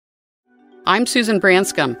I'm Susan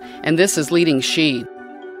Branscombe, and this is Leading She.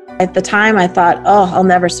 At the time, I thought, I'll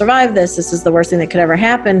never survive this. This is the worst thing that could ever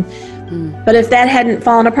happen. But if that hadn't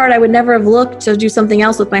fallen apart, I would never have looked to do something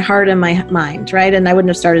else with my heart and my mind, right? And I wouldn't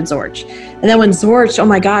have started Zorch. And then when Zorch, oh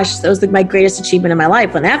my gosh, that was my greatest achievement in my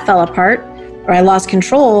life. When that fell apart, or I lost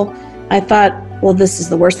control, I thought, well, this is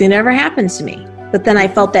the worst thing that ever happened to me. But then I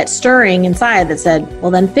felt that stirring inside that said, well,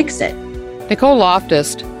 then fix it. Nicole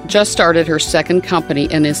Loftus just started her second company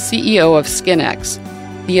and is CEO of SkinX,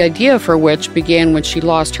 the idea for which began when she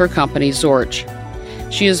lost her company, Zorch.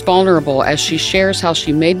 She is vulnerable as she shares how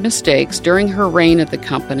she made mistakes during her reign at the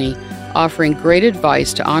company, offering great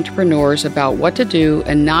advice to entrepreneurs about what to do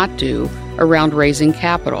and not do around raising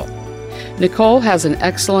capital. Nicole has an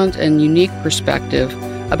excellent and unique perspective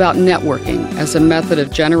about networking as a method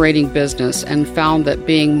of generating business and found that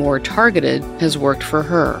being more targeted has worked for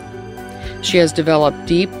her. She has developed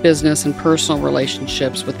deep business and personal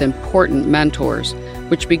relationships with important mentors,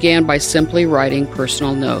 which began by simply writing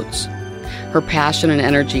personal notes. Her passion and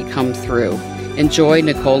energy come through. Enjoy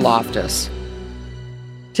Nicole Loftus.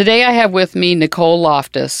 Today I have with me Nicole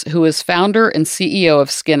Loftus, who is founder and CEO of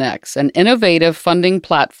SkinX, an innovative funding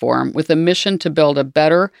platform with a mission to build a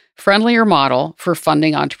better, friendlier model for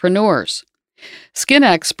funding entrepreneurs.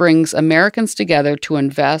 SkinX brings Americans together to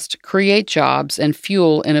invest, create jobs, and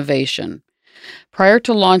fuel innovation. Prior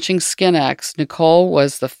to launching SkinX, Nicole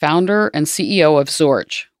was the founder and CEO of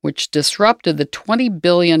Zorch, which disrupted the $20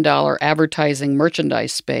 billion advertising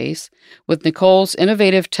merchandise space with Nicole's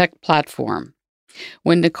innovative tech platform.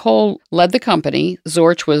 When Nicole led the company,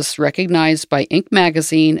 Zorch was recognized by Inc.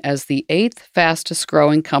 magazine as the 8th fastest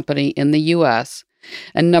growing company in the U.S.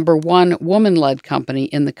 and number 1 woman-led company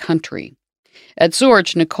in the country. At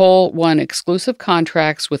Zorch, Nicole won exclusive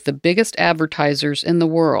contracts with the biggest advertisers in the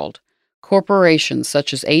world. Corporations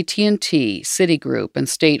such as AT&T, Citigroup, and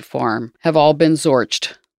State Farm have all been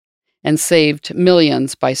Zorched and saved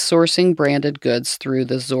millions by sourcing branded goods through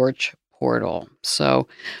the Zorch portal. So,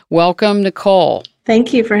 welcome, Nicole.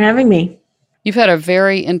 Thank you for having me. You've had a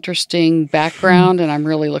very interesting background, and I'm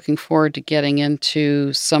really looking forward to getting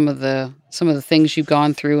into some of the things you've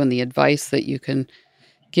gone through and the advice that you can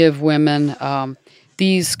give women.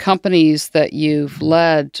 These companies that you've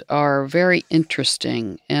led are very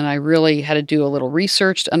interesting, and I really had to do a little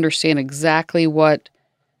research to understand exactly what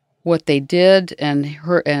they did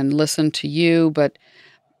and listen to you. But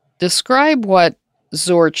describe what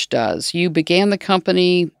Zorch does. You began the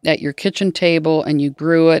company at your kitchen table, and you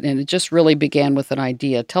grew it, and it just really began with an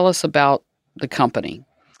idea. Tell us about the company.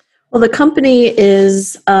 Well, the company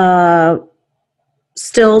is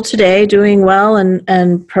still today doing well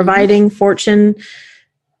and providing Fortune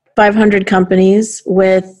 500 companies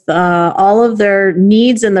with all of their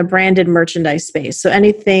needs in the branded merchandise space. So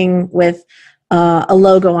anything with a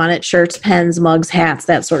logo on it, shirts, pens, mugs, hats,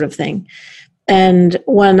 that sort of thing. And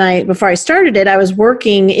before I started it, I was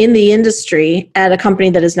working in the industry at a company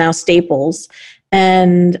that is now Staples.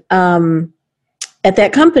 And at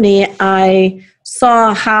that company, I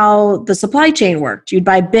saw how the supply chain worked. You'd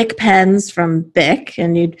buy Bic pens from Bic,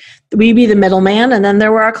 and we'd be the middleman, and then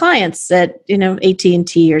there were our clients at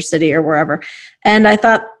AT&T or Citi or wherever. And I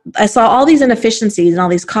thought I saw all these inefficiencies and all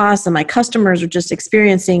these costs, and my customers were just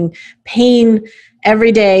experiencing pain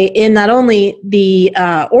every day in not only the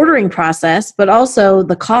ordering process, but also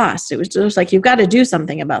the cost. It was just like, you've got to do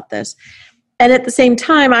something about this. And at the same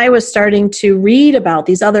time, I was starting to read about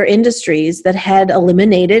these other industries that had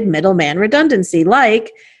eliminated middleman redundancy,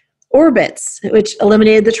 like Orbitz, which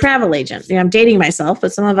eliminated the travel agent. I'm dating myself,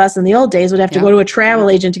 but some of us in the old days would have to go to a travel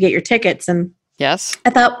agent to get your tickets. And yes,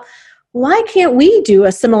 I thought, why can't we do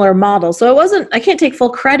a similar model? So I can't take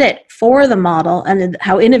full credit for the model and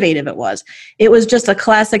how innovative it was. It was just a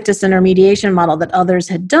classic disintermediation model that others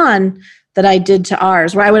had done that I did to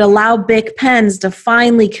ours, where I would allow Bic pens to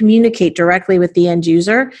finally communicate directly with the end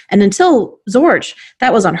user. And until Zorch,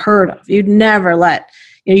 that was unheard of. You'd never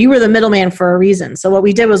you were the middleman for a reason. So what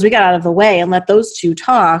we did was we got out of the way and let those two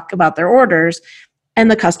talk about their orders, and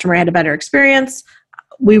the customer had a better experience.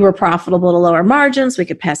 We were profitable to lower margins. We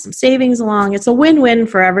could pass some savings along. It's a win-win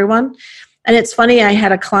for everyone. And it's funny, I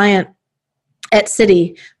had a client at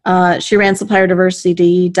Citi. She ran supplier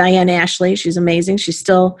diversity, Diane Ashley. She's amazing. She's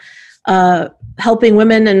still helping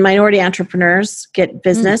women and minority entrepreneurs get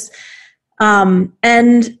business.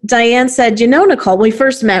 And Diane said, Nicole, when we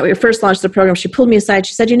first launched the program, she pulled me aside.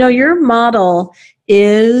 She said, your model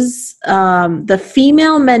is the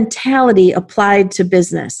female mentality applied to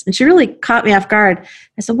business. And she really caught me off guard.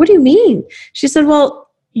 I said, what do you mean? She said, well,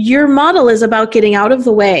 your model is about getting out of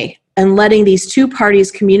the way, and letting these two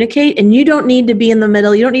parties communicate. And you don't need to be in the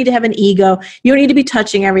middle. You don't need to have an ego. You don't need to be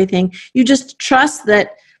touching everything. You just trust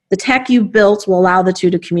that the tech you built will allow the two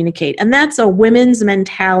to communicate. And that's a women's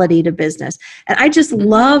mentality to business. And I just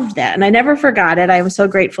loved that. And I never forgot it. I was so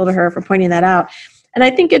grateful to her for pointing that out. And I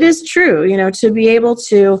think it is true, to be able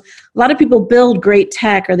to, a lot of people build great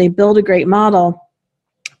tech or they build a great model,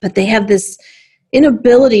 but they have this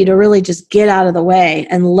inability to really just get out of the way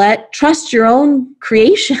and trust your own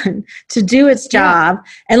creation to do its job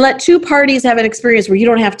and let two parties have an experience where you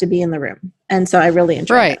don't have to be in the room. And so I really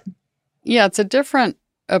enjoy it. Yeah, it's a different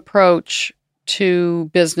approach to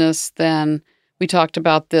business than we talked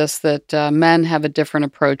about this, that men have a different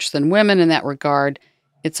approach than women in that regard.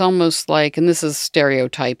 It's almost like, and this is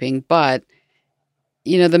stereotyping, but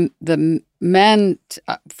the men,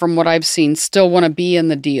 from what I've seen, still want to be in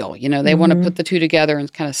the deal. They want to put the two together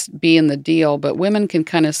and kind of be in the deal. But women can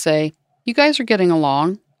kind of say, you guys are getting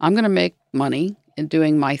along. I'm going to make money and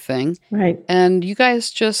doing my thing. Right. And you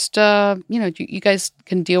guys just, you guys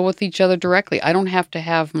can deal with each other directly. I don't have to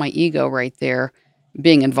have my ego right there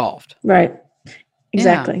being involved. Right.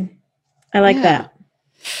 Exactly. Yeah. I like that.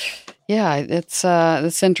 Yeah, it's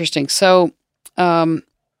interesting. So,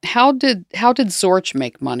 how did Zorch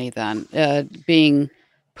make money then?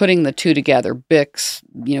 Putting the two together, Bics,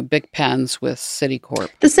 Bic pens with Citicorp.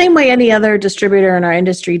 The same way any other distributor in our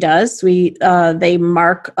industry does. They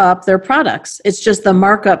mark up their products. It's just the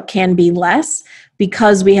markup can be less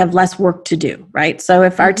because we have less work to do, right? So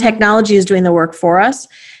if our technology is doing the work for us,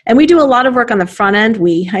 and we do a lot of work on the front end,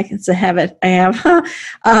 they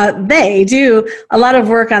do a lot of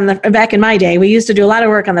work back in my day, we used to do a lot of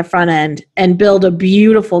work on the front end and build a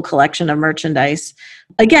beautiful collection of merchandise.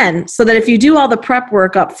 Again, so that if you do all the prep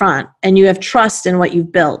work up front and you have trust in what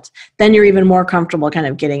you've built, then you're even more comfortable kind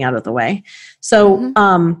of getting out of the way. So,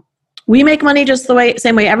 we make money just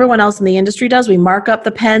same way everyone else in the industry does. We mark up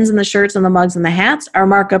the pens and the shirts and the mugs and the hats. Our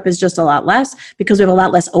markup is just a lot less because we have a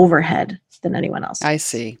lot less overhead than anyone else. I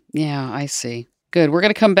see. Yeah, I see. Good. We're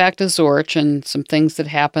going to come back to Zorch and some things that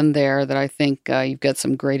happened there that I think you've got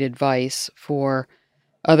some great advice for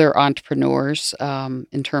other entrepreneurs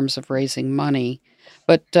in terms of raising money.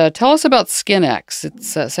 But tell us about SkinX. It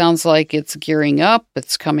sounds like it's gearing up.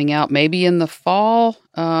 It's coming out maybe in the fall.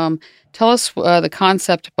 Tell us the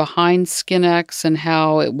concept behind SkinX and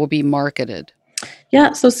how it will be marketed.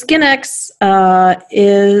 Yeah, so SkinX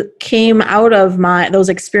came out of those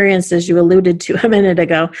experiences you alluded to a minute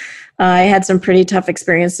ago. I had some pretty tough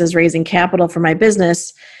experiences raising capital for my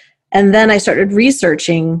business. And then I started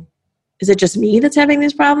researching, is it just me that's having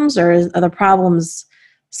these problems or are the problems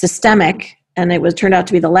systemic? And it turned out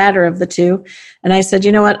to be the latter of the two. And I said,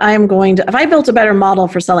 you know what, if I built a better model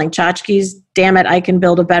for selling tchotchkes, damn it, I can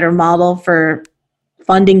build a better model for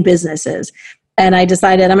funding businesses. And I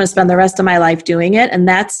decided I'm going to spend the rest of my life doing it. And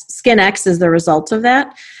SkinX is the result of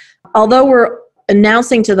that. Although we're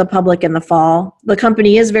announcing to the public in the fall, the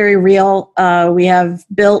company is very real. We have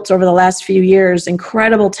built over the last few years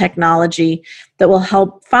incredible technology that will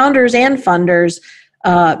help founders and funders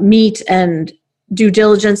meet and due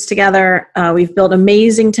diligence together. We've built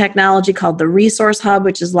amazing technology called the Resource Hub,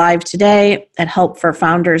 which is live today at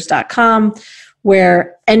helpforfounders.com,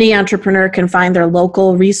 where any entrepreneur can find their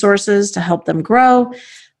local resources to help them grow.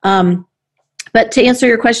 But to answer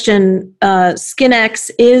your question,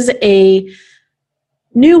 SkinX is a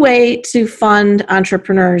new way to fund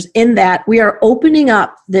entrepreneurs in that we are opening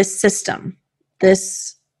up this system,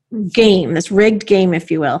 this game, this rigged game,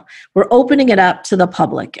 if you will. We're opening it up to the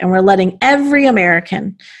public and we're letting every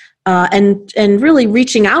American and really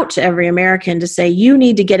reaching out to every American to say, you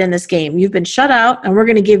need to get in this game. You've been shut out and we're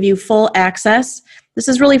going to give you full access. This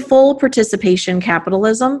is really full participation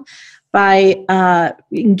capitalism by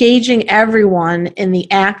engaging everyone in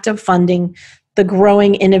the act of funding the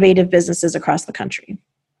growing innovative businesses across the country.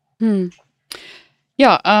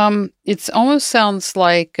 Yeah, it almost sounds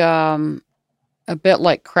like a bit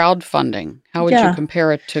like crowdfunding. How would you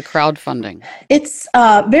compare it to crowdfunding? It's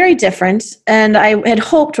very different. And I had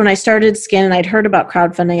hoped when I started Skin and I'd heard about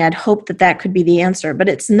crowdfunding, I'd hoped that could be the answer. But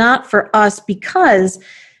it's not for us because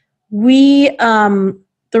the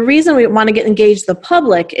reason we want to engage the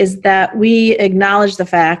public is that we acknowledge the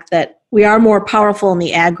fact that we are more powerful in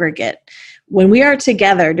the aggregate. When we are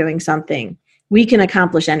together doing something, we can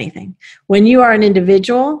accomplish anything. When you are an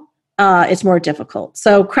individual, it's more difficult.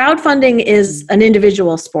 So crowdfunding is an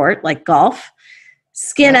individual sport like golf.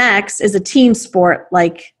 SkinX is a team sport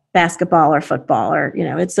like basketball or football, or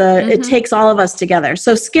it takes all of us together.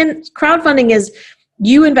 So crowdfunding is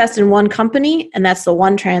you invest in one company and that's the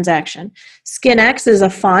one transaction. SkinX is a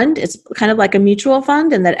fund. It's kind of like a mutual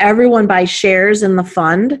fund in that everyone buys shares in the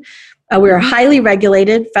fund. We are highly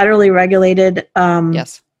regulated, federally regulated.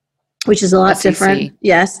 Yes. Which is a lot SEC. different.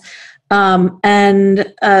 Yes.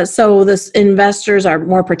 So the investors are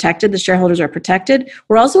more protected. The shareholders are protected.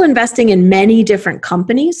 We're also investing in many different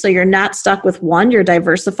companies. So you're not stuck with one. You're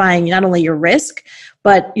diversifying not only your risk,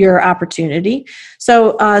 but your opportunity.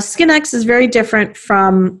 So SkinX is very different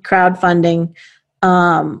from crowdfunding.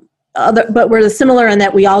 But we're similar in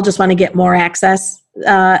that we all just want to get more access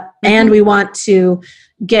and we want to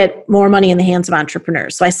get more money in the hands of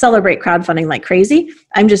entrepreneurs. So I celebrate crowdfunding like crazy.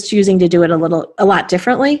 I'm just choosing to do it a lot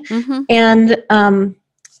differently. And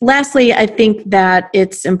lastly, I think that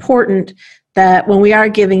it's important that when we are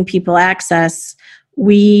giving people access,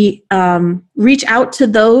 we reach out to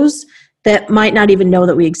those that might not even know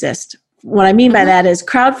that we exist. What I mean by that is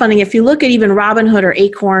crowdfunding. If you look at even Robinhood or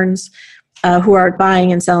Acorns, who are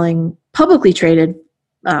buying and selling publicly traded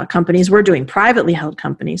companies, we're doing privately held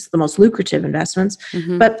companies, the most lucrative investments.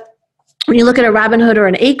 But when you look at a Robinhood or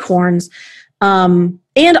an Acorns,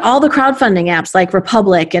 and all the crowdfunding apps like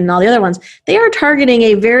Republic and all the other ones, they are targeting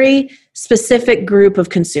a very specific group of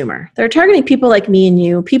consumer. They're targeting people like me and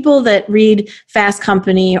you, people that read Fast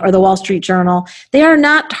Company or the Wall Street Journal. They are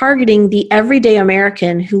not targeting the everyday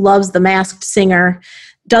American who loves The Masked Singer,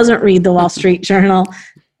 doesn't read the Wall Street Journal,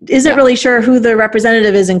 isn't really sure who the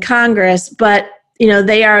representative is in Congress, but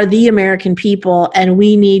they are the American people, and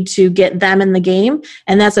we need to get them in the game.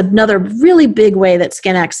 And that's another really big way that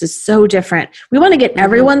SkinX is so different. We want to get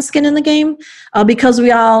everyone's skin in the game because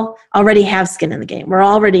we all already have skin in the game. We're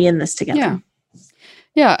already in this together.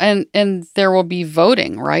 Yeah, and there will be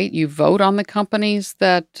voting, right? You vote on the companies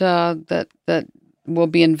that will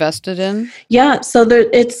be invested in? Yeah, so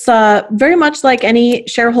it's very much like any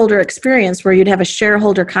shareholder experience where you'd have a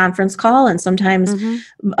shareholder conference call, and sometimes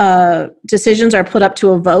decisions are put up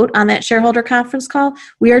to a vote on that shareholder conference call.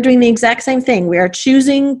 We are doing the exact same thing. We are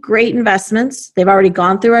choosing great investments. They've already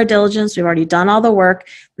gone through our diligence. We've already done all the work.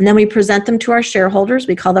 And then we present them to our shareholders.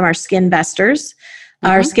 We call them our skin investors.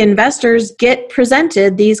 Our skin investors get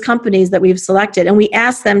presented these companies that we've selected, and we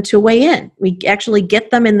ask them to weigh in. We actually get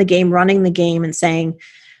them in the game, running the game and saying,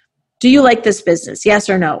 do you like this business? Yes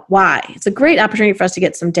or no? Why? It's a great opportunity for us to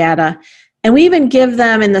get some data. And we even give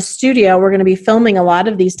them in the studio, we're going to be filming a lot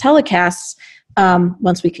of these telecasts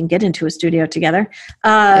once we can get into a studio together.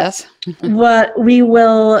 Yes. What we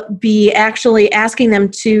will be actually asking them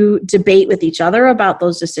to debate with each other about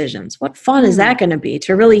those decisions. What fun is that going to be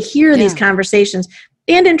to really hear these conversations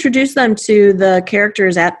and introduce them to the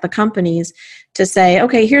characters at the companies to say,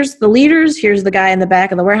 okay, here's the leaders, here's the guy in the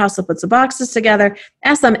back of the warehouse that puts the boxes together.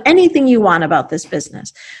 Ask them anything you want about this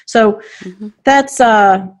business. So that's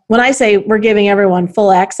when I say we're giving everyone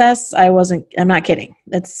full access, I'm not kidding.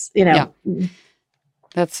 It's,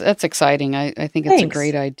 That's exciting. I think it's a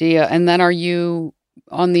great idea. And then are you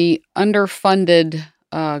on the underfunded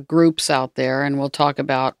groups out there? And we'll talk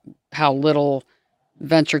about how little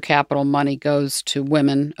venture capital money goes to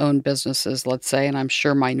women-owned businesses, let's say, and I'm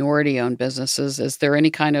sure minority-owned businesses. Is there any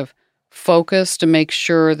kind of focus to make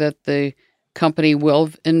sure that the company will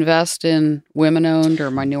invest in women-owned or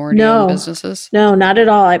minority-owned businesses? No, not at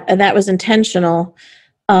all. And that was intentional.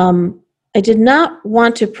 I did not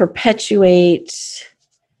want to perpetuate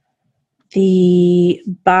the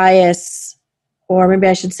bias, or maybe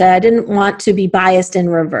I should say I didn't want to be biased in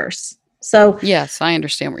reverse. So yes, I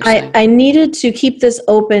understand what you're saying. I needed to keep this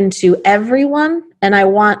open to everyone, and I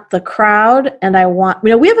want the crowd, and I want,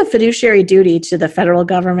 we have a fiduciary duty to the federal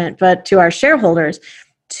government, but to our shareholders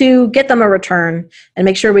to get them a return and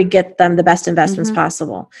make sure we get them the best investments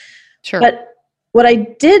possible. Sure. But what I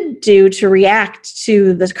did do to react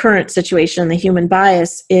to the current situation, the human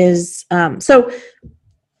bias, is so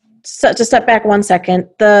to step back 1 second,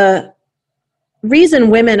 the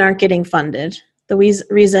reason women aren't getting funded, the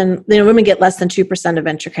reason women get less than 2% of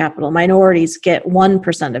venture capital, minorities get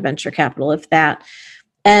 1% of venture capital, if that.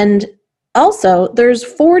 And also, there's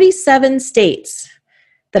 47 states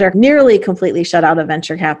that are nearly completely shut out of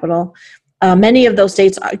venture capital. Many of those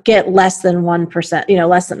states get less than 1%,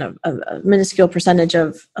 less than a minuscule percentage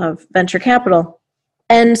of venture capital.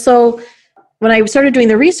 And so when I started doing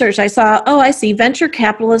the research, I saw, I see venture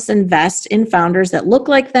capitalists invest in founders that look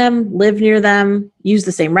like them, live near them, use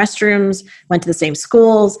the same restrooms, went to the same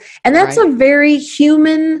schools. And that's a very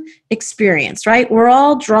human experience, right? We're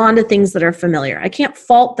all drawn to things that are familiar. I can't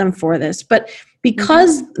fault them for this, but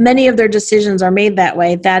because many of their decisions are made that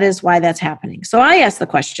way, that is why that's happening. So I asked the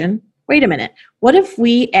question, wait a minute, what if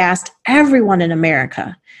we asked everyone in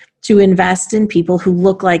America to invest in people who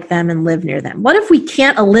look like them and live near them? What if we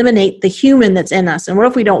can't eliminate the human that's in us? And what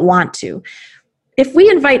if we don't want to? if we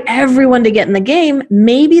invite everyone to get in the game,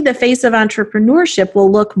 maybe the face of entrepreneurship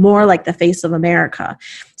will look more like the face of America.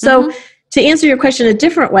 So to answer your question a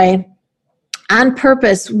different way, on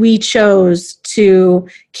purpose, we chose to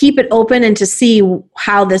keep it open and to see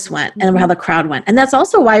how this went and how the crowd went. And that's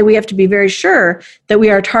also why we have to be very sure that we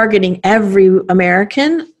are targeting every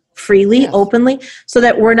American freely, openly, so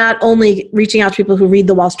that we're not only reaching out to people who read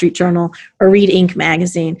the Wall Street Journal or read Inc.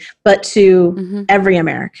 magazine, but to every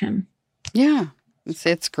American. Yeah,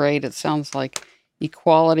 it's great. It sounds like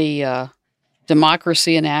equality,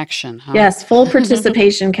 democracy in action. Huh? Yes, full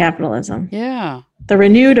participation capitalism. Yeah. The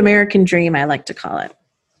renewed American dream, I like to call it.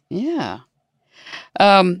 Yeah.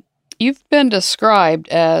 You've been described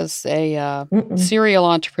as a serial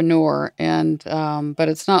entrepreneur, and but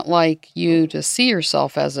it's not like you to see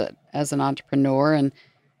yourself as an entrepreneur. And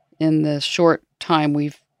in the short time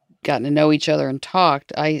we've gotten to know each other and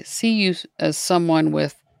talked, I see you as someone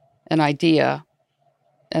with an idea,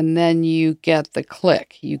 and then you get the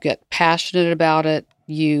click. You get passionate about it.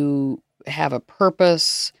 You have a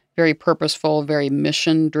purpose, very purposeful, very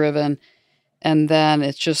mission-driven. And then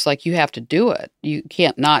it's just like you have to do it. You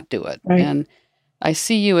can't not do it. Right. And I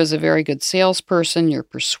see you as a very good salesperson. You're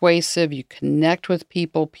persuasive. You connect with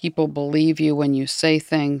people. People believe you when you say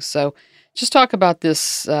things. So just talk about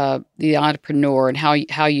this, the entrepreneur, and how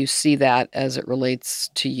you see that as it relates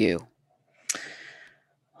to you.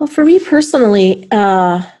 Well, for me personally,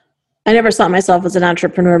 I never saw myself as an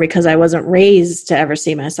entrepreneur because I wasn't raised to ever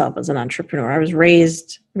see myself as an entrepreneur. I was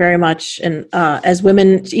raised very much, and as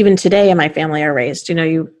women, even today in my family, are raised.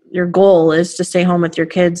 Your goal is to stay home with your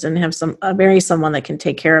kids and have marry someone that can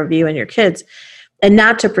take care of you and your kids, and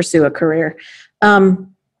not to pursue a career.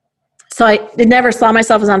 So I never saw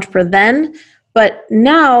myself as an entrepreneur then, but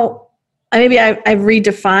now I've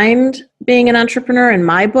redefined being an entrepreneur in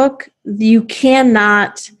my book. You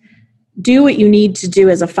cannot do what you need to do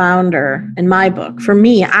as a founder in my book. For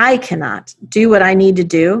me, I cannot do what I need to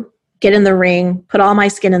do, get in the ring, put all my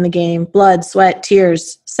skin in the game, blood, sweat,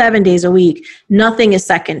 tears, 7 days a week. Nothing is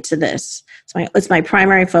second to this. It's my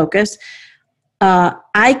primary focus.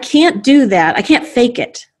 I can't do that. I can't fake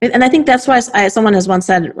it. And I think that's why someone has once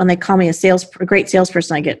said, when they call me a great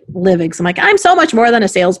salesperson, I get livid. I'm like, I'm so much more than a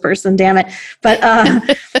salesperson, damn it. But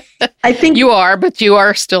I think you are, but you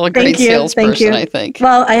are still a great salesperson, I think.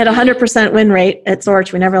 Well, I had 100% win rate at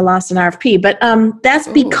Zorch. We never lost an RFP, but that's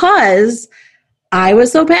because I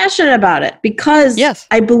was so passionate about it, because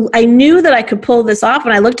I knew that I could pull this off.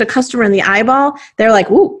 When I looked a customer in the eyeball, they're like,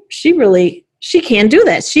 ooh, she can do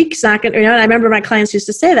this. She's not going to, and I remember my clients used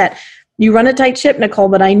to say that. You run a tight ship, Nicole,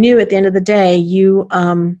 but I knew at the end of the day, you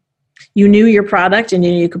knew your product and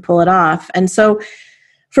you knew you could pull it off. And so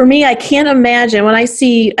for me, I can't imagine I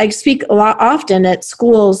speak a lot often at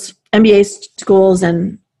schools, MBA schools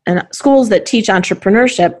and schools that teach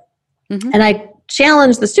entrepreneurship. And I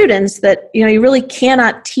challenge the students that, you really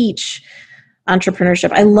cannot teach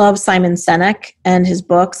entrepreneurship. I love Simon Sinek and his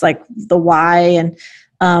books like The Why and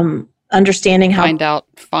understanding how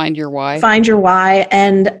find your why,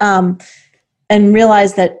 and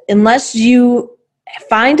realize that unless you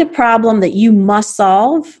find a problem that you must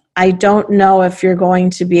solve, I don't know if you're going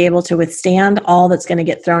to be able to withstand all that's going to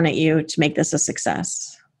get thrown at you to make this a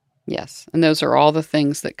success. Yes. And those are all the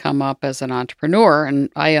things that come up as an entrepreneur. And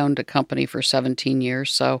I owned a company for 17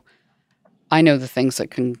 years. So I know the things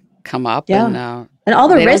that can come up. Yeah. And all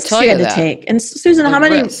the risks you had to take. And Susan, how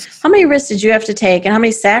many risks did you have to take, and how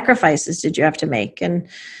many sacrifices did you have to make? And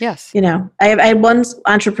yes, I had one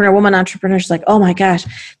woman entrepreneur. She's like, "Oh my gosh,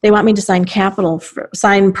 they want me to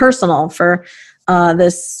sign personal for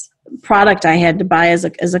this product I had to buy as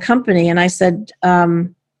a company." And I said,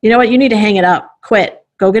 "You know what? You need to hang it up. Quit.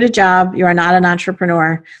 Go get a job. You are not an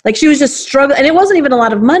entrepreneur." Like, she was just struggling, and it wasn't even a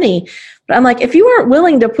lot of money. But I'm like, if you weren't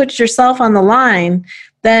willing to put yourself on the line,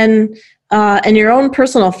 then and your own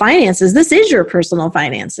personal finances, this is your personal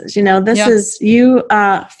finances. This is you.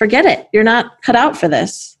 Forget it. You're not cut out for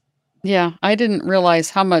this. Yeah, I didn't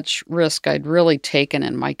realize how much risk I'd really taken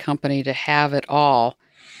in my company to have it all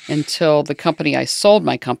until the company I sold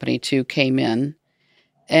my company to came in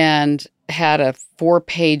and had a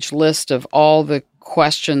 4-page list of all the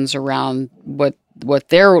questions around what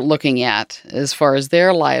they're looking at as far as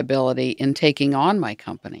their liability in taking on my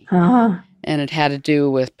company. And it had to do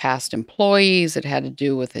with past employees. It had to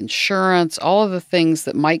do with insurance, all of the things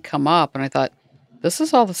that might come up. And I thought, this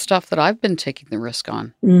is all the stuff that I've been taking the risk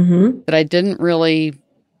on that I didn't really,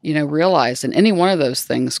 realize. And any one of those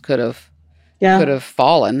things could have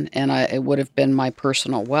fallen, and it would have been my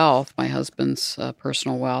personal wealth, my husband's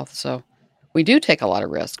personal wealth. So we do take a lot of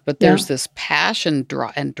risk, but there's this passion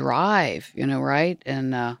and drive, right?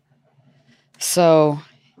 And So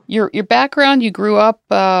your background, you grew up,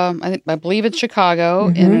 I believe in Chicago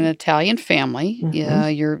in an Italian family. Yeah,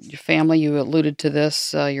 your family, you alluded to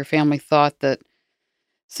this, your family thought that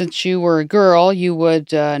since you were a girl, you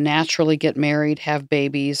would naturally get married, have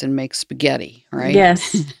babies, and make spaghetti, right?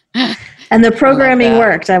 Yes. And the programming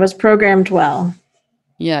worked. I was programmed well.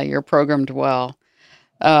 Yeah, you're programmed well.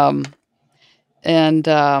 And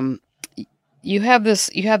you have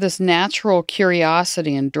this natural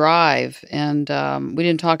curiosity and drive. And we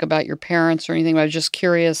didn't talk about your parents or anything, but I was just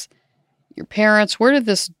curious, your parents, where did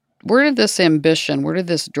this ambition, where did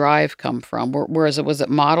this drive come from? Was it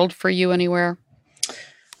modeled for you anywhere?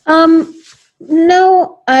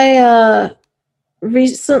 No, I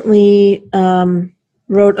recently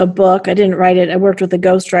wrote a book. I didn't write it. I worked with a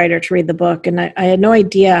ghostwriter to read the book, and I had no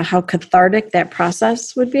idea how cathartic that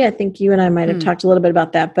process would be. I think you and I might have talked a little bit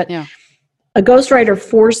about that, but yeah. A ghostwriter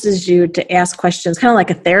forces you to ask questions, kind of like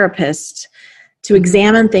a therapist, to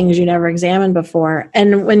examine things you never examined before.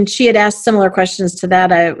 And when she had asked similar questions to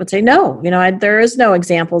that, I would say, no, there is no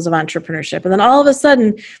examples of entrepreneurship. And then all of a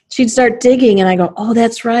sudden she'd start digging and I go, oh,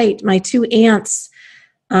 that's right. My two aunts,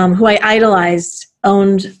 who I idolized,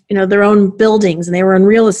 owned, their own buildings, and they were in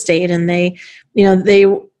real estate, and they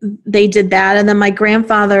did that. And then my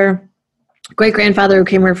great-grandfather who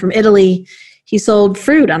came here from Italy, he sold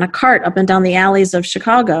fruit on a cart up and down the alleys of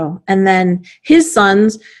Chicago. And then his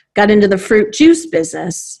sons got into the fruit juice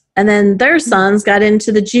business, and then their sons got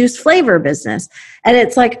into the juice flavor business. And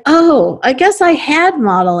it's like, oh, I guess I had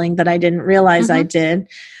modeling that I didn't realize I did.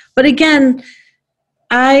 But again,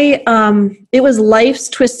 it was life's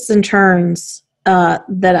twists and turns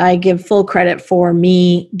that I give full credit for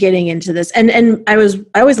me getting into this. And I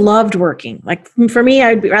always loved working. Like for me,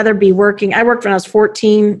 I'd rather be working. I worked when I was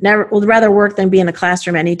 14, would rather work than be in a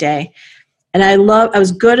classroom any day. And I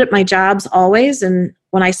was good at my jobs always. And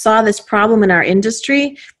when I saw this problem in our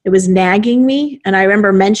industry, it was nagging me. And I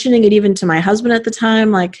remember mentioning it even to my husband at the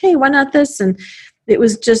time, like, hey, why not this? And it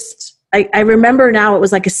was just, I remember now it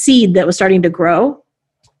was like a seed that was starting to grow.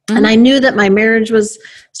 And I knew that my marriage was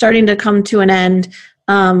starting to come to an end,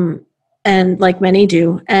 and like many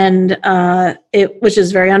do, and which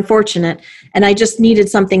is very unfortunate. And I just needed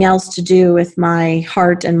something else to do with my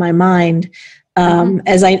heart and my mind.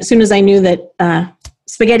 As soon as I knew that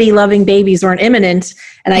spaghetti-loving babies weren't imminent,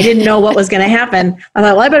 and I didn't know what was going to happen, I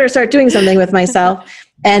thought, well, I better start doing something with myself.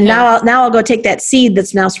 And now I'll go take that seed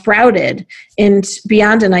that's now sprouted and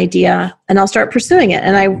beyond an idea, and I'll start pursuing it.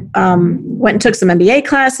 And I went and took some MBA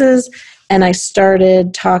classes, and I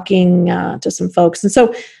started talking to some folks. And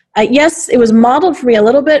so, yes, it was modeled for me a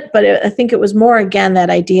little bit, but I think it was more, again,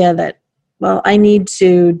 that idea that, well, I need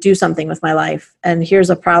to do something with my life, and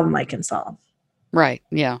here's a problem I can solve. Right,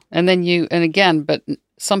 yeah. And then but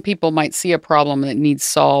some people might see a problem that needs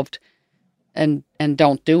solved and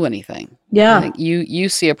don't do anything. Yeah. I think you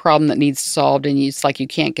see a problem that needs solved, and it's like you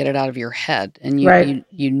can't get it out of your head, and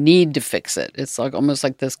you need to fix it. It's like almost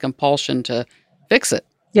like this compulsion to fix it.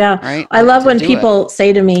 Yeah. Right. I love when people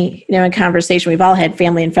say to me, in conversation, we've all had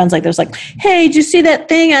family and friends like this, like, hey, did you see that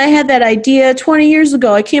thing? I had that idea 20 years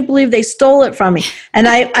ago. I can't believe they stole it from me. And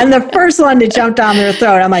I'm the first one to jump down their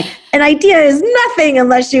throat. I'm like, an idea is nothing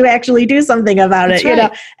unless you actually do something about it.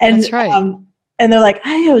 And that's right. And they're like,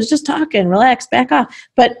 hey, I was just talking, relax, back off.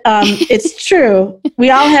 But it's true. We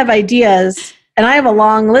all have ideas, and I have a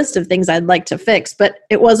long list of things I'd like to fix, but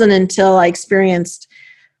it wasn't until I experienced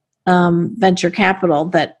venture capital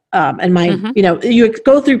that, and my, you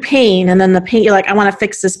go through pain, and then the pain, you're like, I want to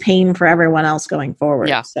fix this pain for everyone else going forward.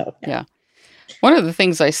 Yeah. So, yeah. One of the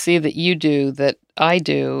things I see that you do that I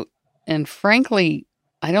do, and frankly,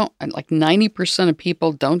 I don't, like 90% of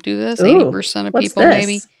people don't do this, 80% of people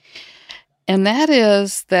maybe. And that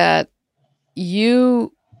is that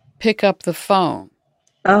you pick up the phone.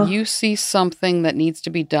 Oh. You see something that needs to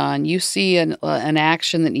be done. You see an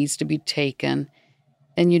action that needs to be taken,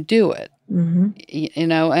 and you do it.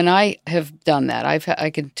 And I have done that. I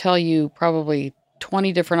can tell you probably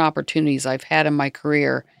 20 different opportunities I've had in my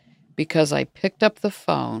career because I picked up the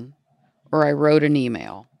phone or I wrote an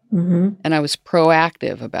email, and I was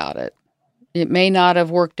proactive about it. It may not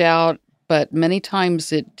have worked out, but many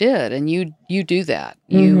times it did. And you do that.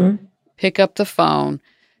 You pick up the phone,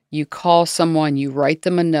 you call someone, you write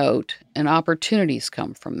them a note, and opportunities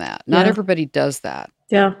come from that. Not everybody does that.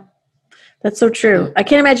 Yeah. That's so true. Yeah. I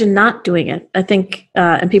can't imagine not doing it. I think,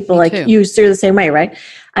 and people like you steer the same way, right?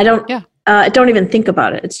 I don't even think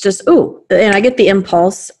about it. It's just, and I get the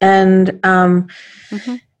impulse, and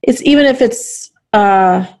it's, even if it's,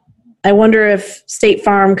 I wonder if State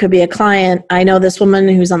Farm could be a client. I know this woman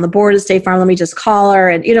who's on the board of State Farm. Let me just call her.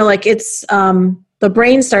 And, it's, the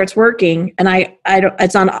brain starts working, and I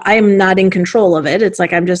am not in control of it. It's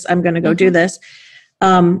like, I'm going to go do this.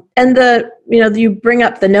 And you bring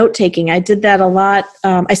up the note taking. I did that a lot.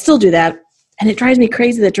 I still do that. And it drives me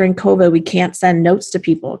crazy that during COVID, we can't send notes to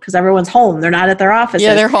people because everyone's home. They're not at their offices.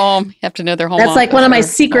 Yeah, they're home. You have to know they're home. That's like one of my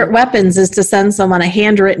secret weapons is to send someone a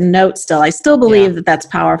handwritten note still. I still believe that that's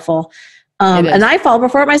powerful. And I fall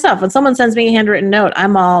before it myself. When someone sends me a handwritten note,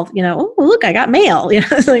 I'm all, oh, look, I got mail.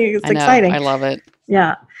 It's exciting. I love it.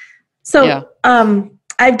 Yeah. So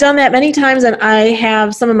I've done that many times, and I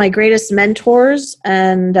have some of my greatest mentors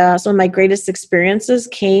and some of my greatest experiences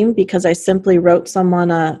came because I simply wrote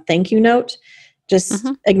someone a thank you note, just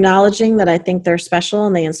acknowledging that I think they're special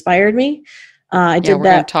and they inspired me. I did we're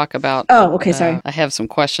that. Going to talk about. Oh, okay. Sorry. I have some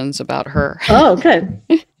questions about her. Oh, good.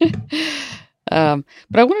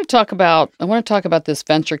 But I want to talk about this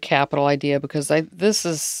venture capital idea because this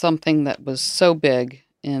is something that was so big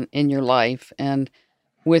in your life and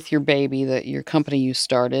with your baby, your company you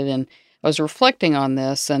started. And I was reflecting on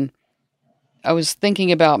this, and I was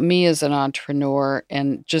thinking about me as an entrepreneur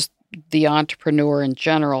and just the entrepreneur in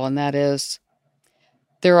general. And that is,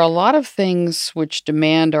 there are a lot of things which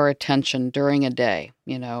demand our attention during a day,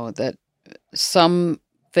 that some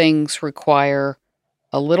things require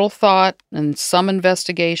a little thought and some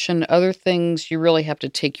investigation. Other things you really have to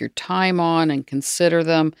take your time on and consider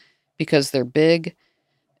them because they're big.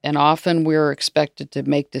 And often we're expected to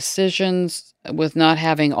make decisions with not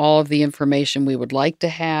having all of the information we would like to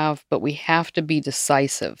have, but we have to be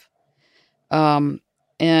decisive.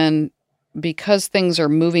 And because things are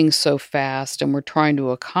moving so fast and we're trying to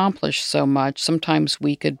accomplish so much, sometimes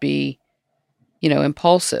we could be,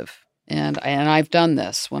 impulsive. And I've done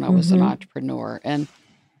this when I was an entrepreneur. And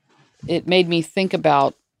it made me think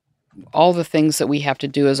about all the things that we have to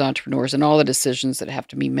do as entrepreneurs and all the decisions that have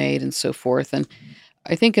to be made and so forth. And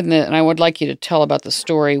I think and I would like you to tell about the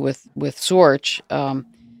story with Zorch,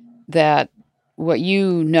 that what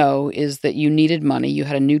you know is that you needed money. You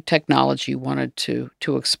had a new technology you wanted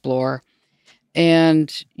to explore,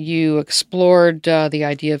 and you explored the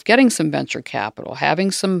idea of getting some venture capital, having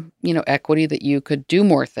some equity that you could do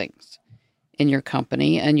more things in your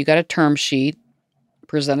company, and you got a term sheet,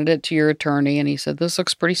 presented it to your attorney, and he said, "This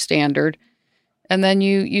looks pretty standard," and then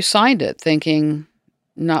you signed it, thinking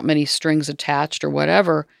not many strings attached or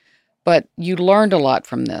whatever, but you learned a lot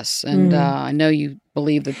from this. And I know you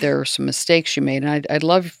believe that there are some mistakes you made. And I'd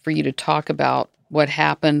love for you to talk about what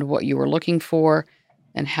happened, what you were looking for,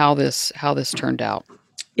 and how this turned out.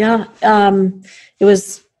 Yeah. It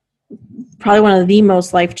was probably one of the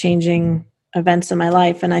most life-changing events in my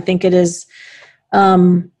life. And I think it is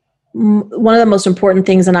one of the most important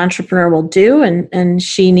things an entrepreneur will do, and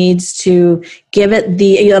she needs to give it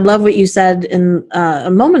I love what you said a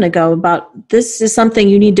moment ago about this is something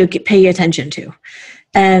you need to pay attention to.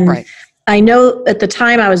 And right. I know at the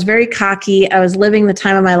time I was very cocky. I was living the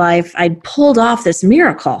time of my life. I'd pulled off this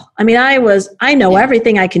miracle. I mean, I know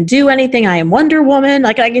everything. I can do anything. I am Wonder Woman.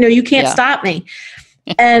 You can't stop me.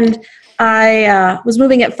 And I was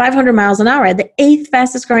moving at 500 miles an hour. I had the 8th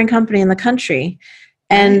fastest growing company in the country.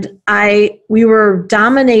 And we were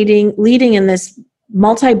leading in this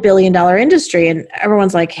multi-billion-dollar industry. And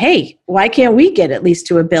everyone's like, hey, why can't we get at least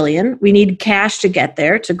to $1 billion? We need cash to get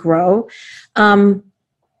there, to grow.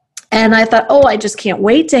 And I thought, I just can't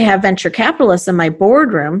wait to have venture capitalists in my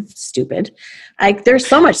boardroom. Stupid. They're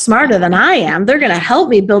so much smarter than I am. They're going to help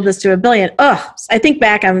me build this to $1 billion. I think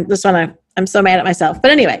back, I'm so mad at myself.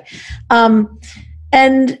 But anyway,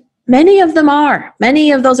 and many of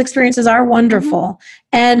those experiences are wonderful.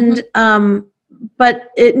 And, but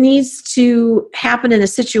it needs to happen in a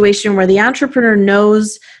situation where the entrepreneur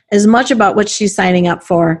knows as much about what she's signing up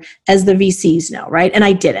for as the VCs know, right? And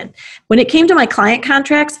I didn't. When it came to my client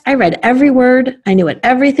contracts, I read every word. I knew what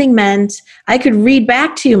everything meant. I could read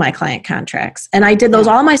back to you my client contracts, and I did those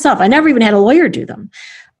all myself. I never even had a lawyer do them.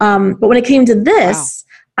 But when it came to this,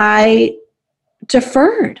 I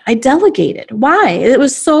deferred. I delegated. Why? It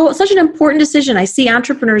was such an important decision. I see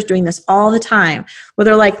entrepreneurs doing this all the time where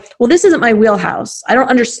they're like, well, this isn't my wheelhouse. I don't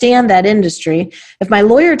understand that industry. If my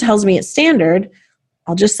lawyer tells me it's standard,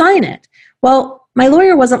 I'll just sign it. Well, my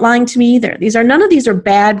lawyer wasn't lying to me either. None of these are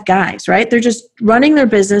bad guys, right? They're just running their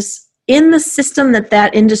business in the system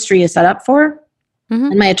that industry is set up for.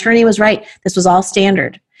 And my attorney was right. This was all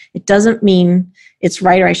standard. It doesn't mean it's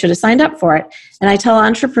right or I should have signed up for it. And I tell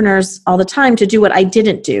entrepreneurs all the time to do what I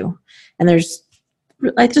didn't do. And there's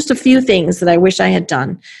just a few things that I wish I had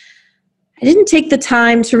done. I didn't take the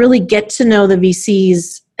time to really get to know the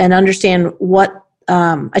VCs and understand what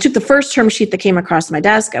I took the first term sheet that came across my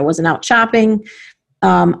desk. I wasn't out shopping.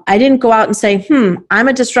 I didn't go out and say, I'm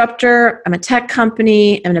a disruptor. I'm a tech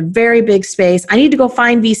company. I'm in a very big space. I need to go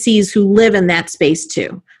find VCs who live in that space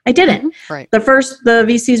too. I didn't. Mm-hmm. Right. The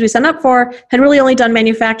VCs we signed up for had really only done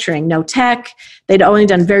manufacturing, no tech. They'd only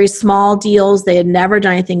done very small deals. They had never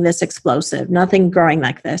done anything this explosive, nothing growing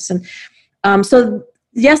like this. And so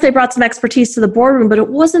yes, they brought some expertise to the boardroom, but it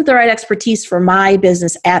wasn't the right expertise for my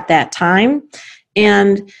business at that time.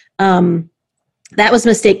 And that was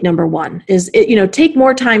mistake number one is, take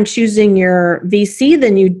more time choosing your VC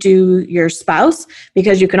than you do your spouse,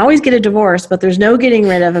 because you can always get a divorce, but there's no getting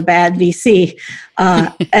rid of a bad VC.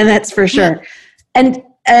 And that's for sure. And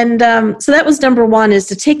so that was number one, is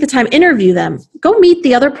to take the time, interview them, go meet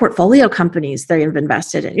the other portfolio companies they've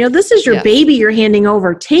invested in. This is your baby you're handing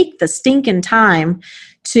over. Take the stinking time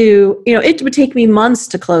to, it would take me months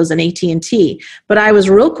to close an AT&T, but I was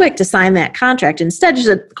real quick to sign that contract. Instead, just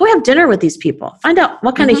said, go have dinner with these people. Find out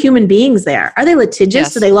what kind of human beings they are. Are they litigious?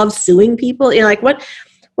 Yes. Do they love suing people? What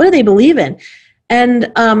do they believe in?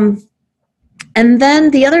 And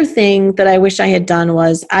then the other thing that I wish I had done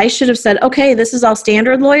was I should have said, okay, this is all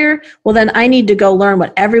standard lawyer. Well, then I need to go learn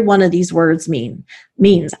what every one of these words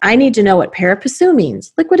means. I need to know what pari passu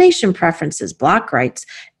means, liquidation preferences, block rights,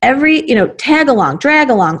 every, tag along, drag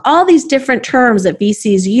along, all these different terms that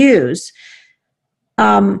VCs use.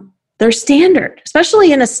 They're standard,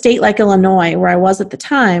 especially in a state like Illinois, where I was at the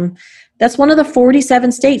time. That's one of the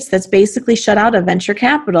 47 states that's basically shut out of venture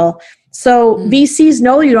capital. So VCs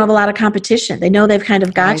know you don't have a lot of competition. They know they've kind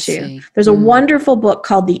of got you. There's a wonderful book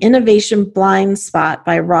called The Innovation Blind Spot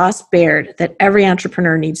by Ross Baird that every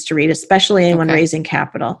entrepreneur needs to read, especially anyone raising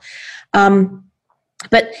capital.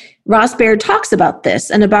 But Ross Baird talks about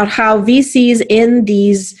this and about how VCs in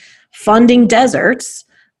these funding deserts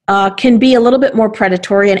can be a little bit more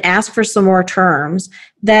predatory and ask for some more terms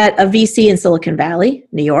that a VC in Silicon Valley,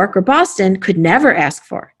 New York, or Boston could never ask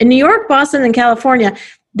for. In New York, Boston, and California,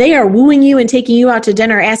 they are wooing you and taking you out to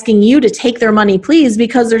dinner, asking you to take their money, please,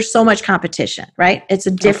 because there's so much competition, right? It's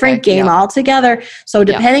a different game altogether. So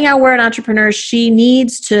depending on where an entrepreneur is, she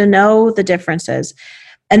needs to know the differences.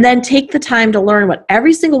 And then take the time to learn what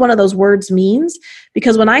every single one of those words means.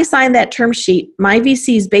 Because when I signed that term sheet, my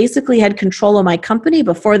VCs basically had control of my company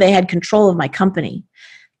before they had control of my company.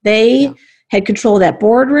 They had control of that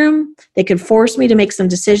boardroom. They could force me to make some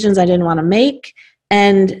decisions I didn't want to make.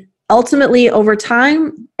 And ultimately, over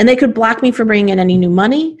time, and they could block me from bringing in any new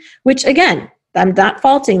money, which again, I'm not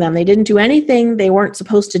faulting them. They didn't do anything they weren't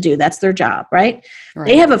supposed to do. That's their job, right?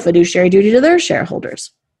 They have a fiduciary duty to their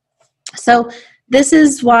shareholders. So this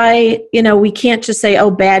is why, we can't just say,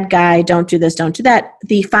 oh, bad guy, don't do this, don't do that.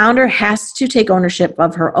 The founder has to take ownership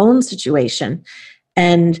of her own situation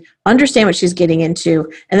and understand what she's getting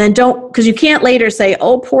into. And then because you can't later say,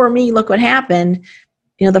 oh, poor me, look what happened.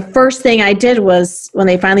 The first thing I did was when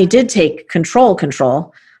they finally did take control,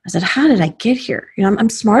 I said, how did I get here? I'm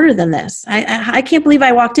smarter than this. I can't believe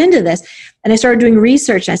I walked into this. And I started doing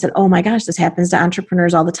research. And I said, oh my gosh, this happens to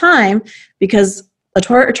entrepreneurs all the time, because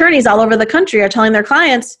attorneys all over the country are telling their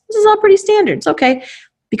clients, this is all pretty standard. It's okay,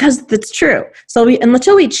 because that's true. So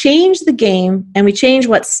until we change the game and we change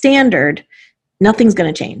what's standard, nothing's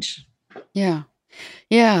going to change. Yeah.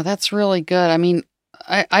 Yeah, that's really good. I mean,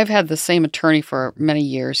 I've had the same attorney for many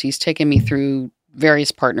years. He's taken me through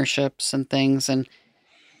various partnerships and things. And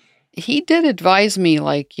he did advise me,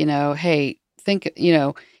 like, hey, think,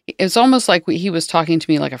 it's almost like he was talking to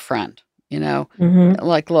me like a friend.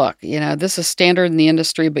 Like, look, this is standard in the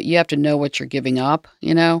industry, but you have to know what you're giving up.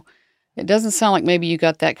 It doesn't sound like maybe you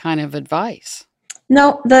got that kind of advice.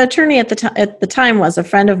 No, the attorney at the time was a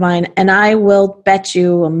friend of mine, and I will bet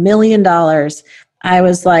you $1 million. I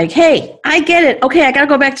was like, hey, I get it. Okay, I got to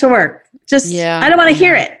go back to work. I don't want to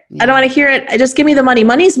hear it. I don't want to hear it. Just give me the money.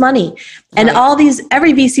 Money's money. And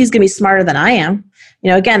every VC is going to be smarter than I am.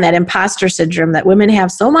 Again, that imposter syndrome that women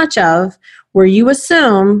have so much of, where you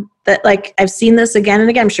assume that, like, I've seen this again and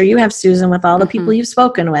again. I'm sure you have, Susan, with all the people you've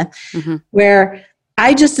spoken with, where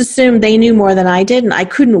I just assumed they knew more than I did, and I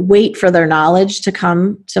couldn't wait for their knowledge to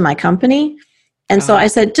come to my company. And so I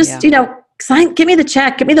said, give me the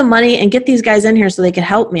check, give me the money, and get these guys in here so they can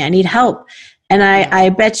help me. I need help. And I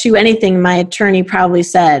bet you anything my attorney probably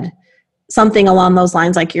said something along those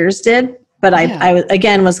lines like yours did. But I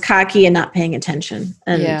again, was cocky and not paying attention.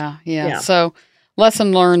 And, yeah. So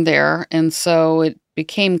lesson learned there. And so it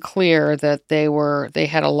became clear that they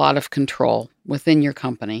had a lot of control within your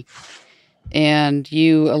company. And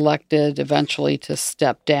you elected eventually to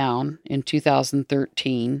step down in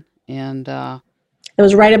 2013. And it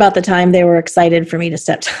was right about the time they were excited for me to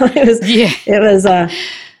step down. There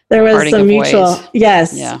was some mutual,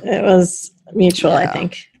 it mutual, I Yeah.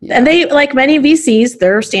 think. Yeah. And they, like many VCs,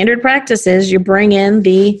 their standard practice is you bring in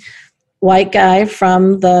the white guy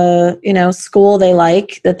from the, school they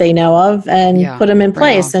like that they know of and Yeah. put them in Bring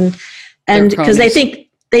place. on And their because cronies.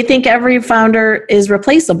 they think every founder is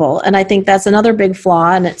replaceable. And I think that's another big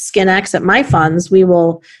flaw. And at SkinX, at my funds, we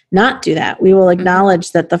will not do that. We will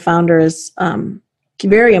acknowledge that the founder is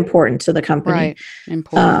very important to the company. Right.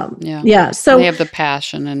 Important. Yeah. So they have the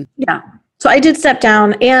passion and yeah. So I did step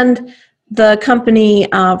down, and the company,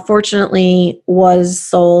 fortunately, was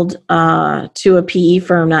sold to a PE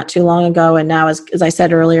firm not too long ago, and now, as I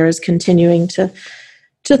said earlier, is continuing to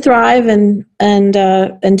thrive and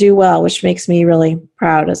do well, which makes me really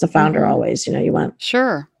proud as a founder. Always, you want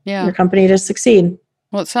sure, yeah, your company to succeed.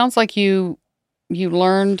 Well, it sounds like you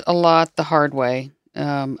learned a lot the hard way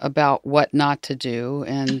about what not to do,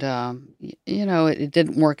 and it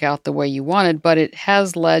didn't work out the way you wanted, but it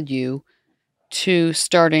has led you to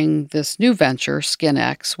starting this new venture,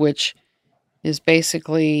 SkinX, which is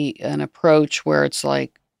basically an approach where it's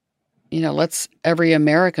like, let's every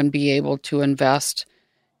American be able to invest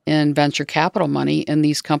in venture capital money in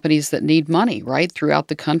these companies that need money, right? Throughout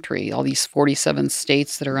the country, all these 47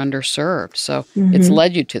 states that are underserved. So it's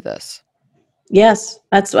led you to this. Yes.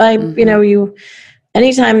 That's why,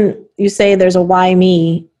 anytime you say there's a why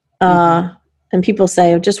me, and people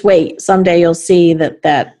say, just wait, someday you'll see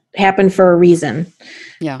that happened for a reason.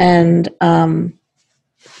 Yeah. And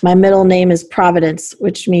my middle name is Providence,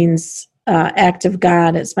 which means act of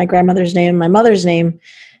God. It's my grandmother's name, my mother's name.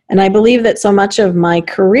 And I believe that so much of my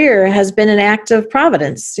career has been an act of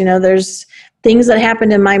Providence. There's things that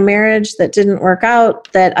happened in my marriage that didn't work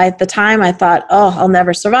out that at the time I thought, oh, I'll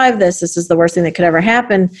never survive this. This is the worst thing that could ever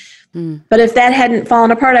happen. But if that hadn't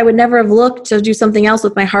fallen apart, I would never have looked to do something else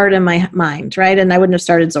with my heart and my mind, right? And I wouldn't have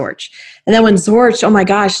started Zorch. And then when Zorch, oh my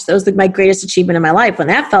gosh, that was my greatest achievement in my life. When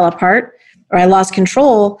that fell apart or I lost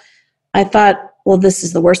control, I thought, well, this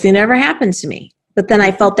is the worst thing that ever happened to me. But then I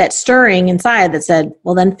felt that stirring inside that said,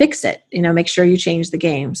 well, then fix it. Make sure you change the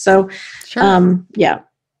game. So, sure.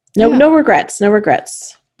 No regrets. No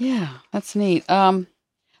regrets. Yeah, that's neat.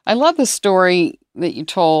 I love the story that you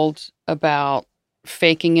told about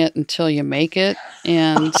faking it until you make it.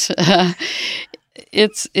 And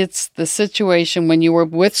it's the situation when you were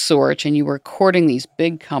with Zorch and you were courting these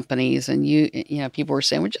big companies and people were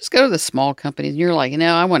saying, well, just go to the small companies. And you're like,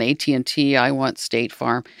 I want AT&T, I want State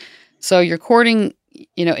Farm. So you're courting,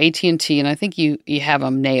 AT&T, and I think you have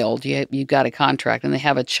them nailed. You got a contract, and they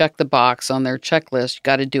have a check the box on their checklist. You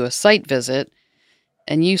got to do a site visit,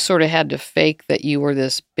 and you sort of had to fake that you were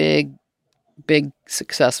this big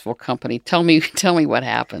successful company. Tell me what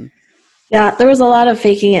happened. Yeah, there was a lot of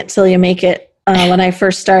faking it till you make it when I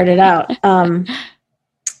first started out, but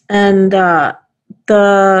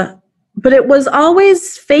it was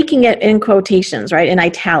always faking it in quotations, right, in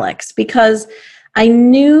italics, because I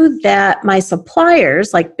knew that my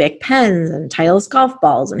suppliers, like Bic pens and Titleist golf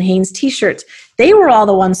balls and Hanes t-shirts, they were all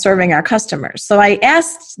the ones serving our customers. So I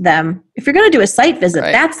asked them, if you're going to do a site visit,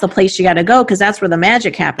 right, that's the place you got to go because that's where the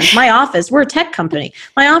magic happens. My office, we're a tech company.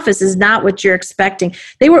 My office is not what you're expecting.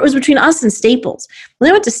 It was between us and Staples. When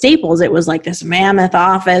I went to Staples, it was like this mammoth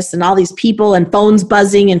office and all these people and phones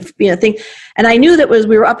buzzing and things. And I knew that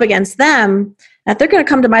we were up against them, that they're going to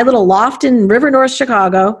come to my little loft in River North,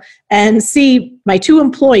 Chicago, and see my 2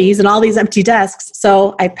 employees and all these empty desks.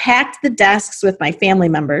 So I packed the desks with my family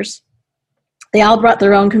members. They all brought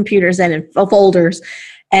their own computers in folders.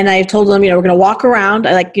 And I told them, we're going to walk around.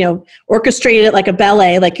 I orchestrated it like a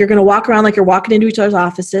ballet. Like you're going to walk around like you're walking into each other's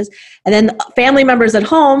offices. And then family members at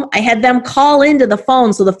home, I had them call into the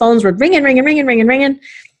phone. So the phones were ringing.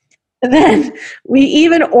 And then we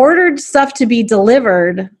even ordered stuff to be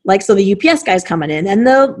delivered, so the UPS guy's coming in and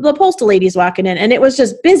the postal lady's walking in, and it was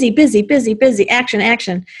just busy,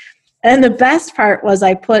 action. And the best part was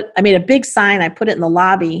I made a big sign, I put it in the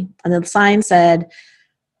lobby, and the sign said,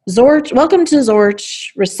 Zorch, welcome to Zorch,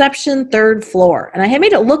 reception 3rd floor. And I had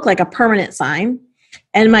made it look like a permanent sign.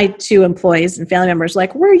 And my 2 employees and family members were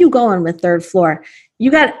like, where are you going with 3rd floor? You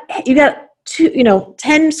got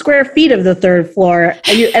 10 square feet of the 3rd floor.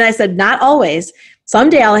 And I said, not always.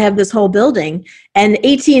 Someday I'll have this whole building. And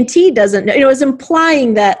AT&T doesn't know. It was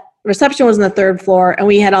implying that reception was on the 3rd floor and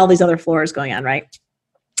we had all these other floors going on, right?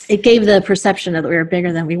 It gave the perception that we were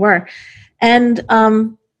bigger than we were. And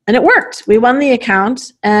it worked. We won the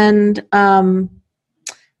account. And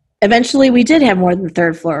eventually we did have more than the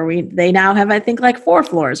 3rd floor. They now have, I think, 4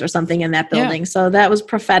 floors or something in that building. Yeah. So that was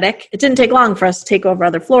prophetic. It didn't take long for us to take over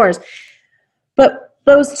other floors. But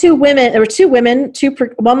those 2 women, there were 2 women,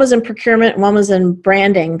 one was in procurement, one was in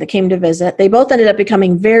branding that came to visit. They both ended up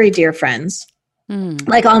becoming very dear friends.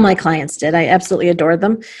 Like all my clients did. I absolutely adored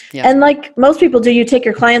them. Yeah. And like most people do, you take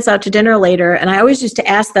your clients out to dinner later. And I always used to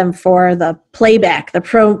ask them for the playback,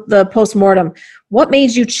 the postmortem. What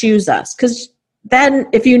made you choose us? Because then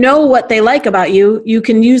if you know what they like about you, you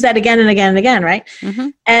can use that again and again and again, right? Mm-hmm.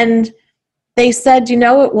 And they said,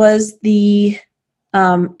 it was the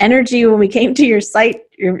energy when we came to your site,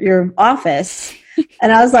 your office.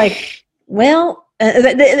 And I was like, well,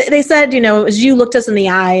 they said, it was you looked us in the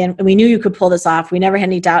eye and we knew you could pull this off. We never had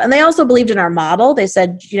any doubt. And they also believed in our model. They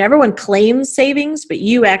said, everyone claims savings, but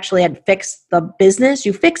you actually had fixed the business.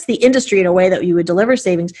 You fixed the industry in a way that you would deliver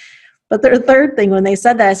savings. But the third thing, when they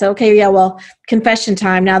said that, I said, okay, yeah, well, confession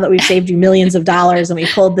time, now that we've saved you millions of dollars and we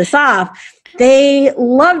pulled this off. They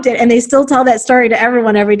loved it. And they still tell that story to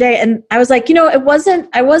everyone every day. And I was like, I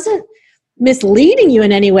wasn't misleading you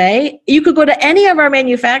in any way. You could go to any of our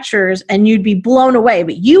manufacturers and you'd be blown away.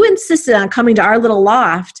 But you insisted on coming to our little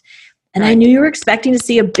loft. And I knew you were expecting to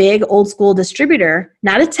see a big old school distributor,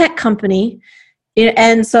 not a tech company.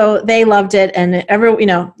 And so they loved it, and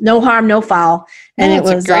no harm, no foul. And it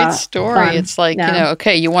was a great story. Fun. It's like,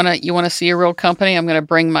 okay, you want to see a real company? I'm going to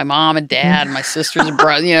bring my mom and dad and my sisters and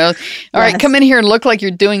brother, all right, come in here and look like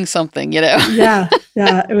you're doing something, Yeah.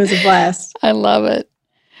 It was a blast. I love it.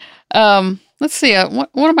 Let's see.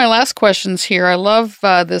 One of my last questions here. I love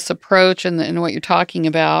this approach and what you're talking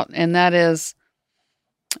about, and that is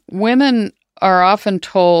women are often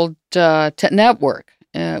told to network.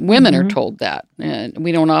 Women are told that.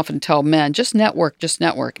 We don't often tell men, just network,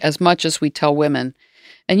 as much as we tell women.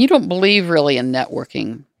 And you don't believe really in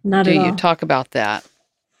networking. Not at all. Do you talk about that?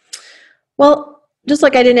 Well, just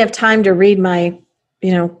like I didn't have time to read my,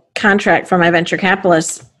 contract for my venture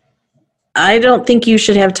capitalists, I don't think you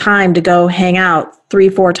should have time to go hang out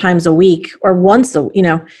 3-4 times a week or once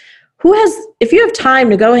if you have time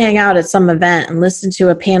to go hang out at some event and listen to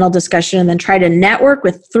a panel discussion and then try to network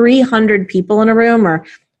with 300 people in a room or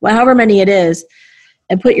however many it is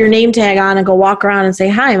and put your name tag on and go walk around and say,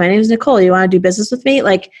 hi, my name is Nicole. You want to do business with me?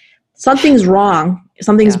 Like something's wrong.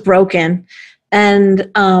 Something's broken. And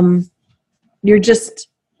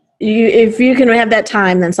if you can have that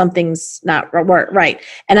time, then something's not right.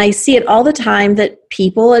 And I see it all the time that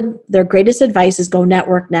people, and their greatest advice is go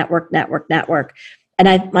network. And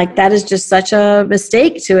that is just such a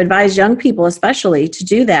mistake to advise young people, especially, to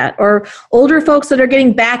do that. Or older folks that are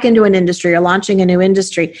getting back into an industry or launching a new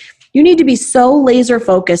industry. You need to be so laser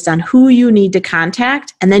focused on who you need to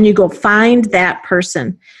contact, and then you go find that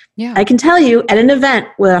person. Yeah. I can tell you at an event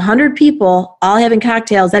with 100 people all having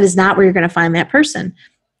cocktails, that is not where you're going to find that person.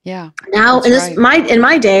 Yeah. Now, in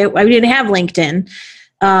my day, we didn't have LinkedIn,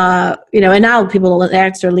 and now people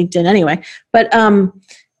ask their LinkedIn anyway. But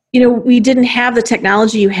we didn't have the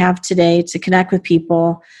technology you have today to connect with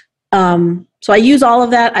people. So I use all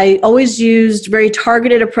of that. I always used very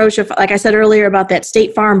targeted approach of, like I said earlier about that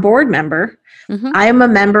State Farm board member. Mm-hmm. I am a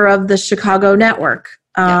member of the Chicago Network.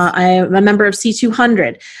 I am a member of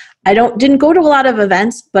C200. I didn't go to a lot of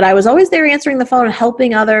events, but I was always there answering the phone and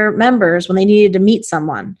helping other members when they needed to meet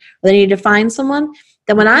someone, or they needed to find someone.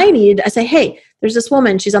 Then when I say, hey, there's this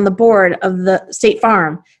woman, she's on the board of the State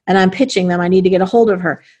Farm, and I'm pitching them. I need to get a hold of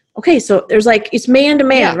her. Okay, so there's it's man to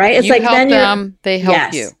man, right? It's you help them, they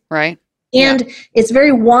help you, right? And it's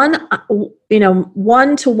very one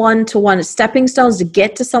to one, stepping stones to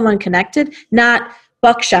get to someone connected, not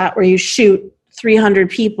buckshot where you shoot 300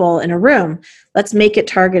 people in a room. Let's make it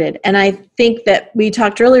targeted. And I think that we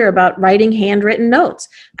talked earlier about writing handwritten notes.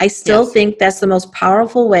 I still think that's the most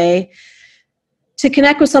powerful way to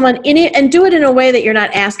connect with someone and do it in a way that you're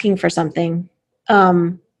not asking for something.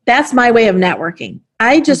 That's my way of networking.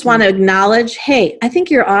 I just want to acknowledge, hey, I think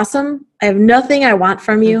you're awesome. I have nothing I want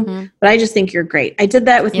from you, but I just think you're great. I did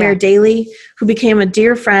that with Mayor Daley, who became a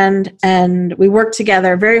dear friend, and we worked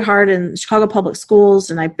together very hard in Chicago Public Schools,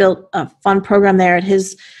 and I built a fun program there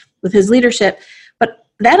with his leadership. But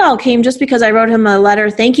that all came just because I wrote him a letter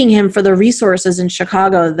thanking him for the resources in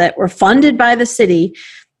Chicago that were funded by the city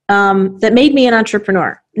that made me an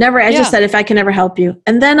entrepreneur. I just said, if I can ever help you.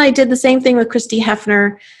 And then I did the same thing with Christy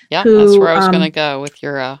Hefner. Yeah, that's where I was going to go with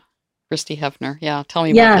your Christy Hefner. Yeah, tell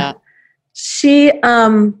me about that. She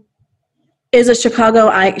is a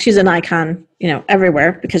Chicago, she's an icon,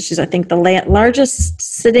 everywhere, because she's, I think, the largest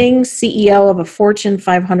sitting CEO of a Fortune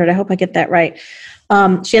 500. I hope I get that right.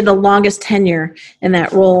 She had the longest tenure in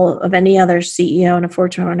that role of any other CEO in a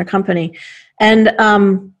Fortune 500 company. And,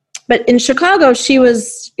 but in Chicago, she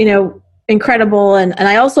was, incredible. And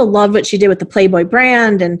I also loved what she did with the Playboy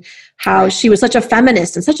brand and how she was such a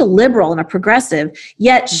feminist and such a liberal and a progressive,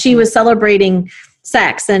 yet she was celebrating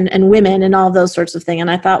sex and women and all those sorts of things.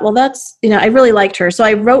 And I thought, well, that's, I really liked her. So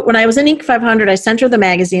I wrote, when I was in Inc. 500, I sent her the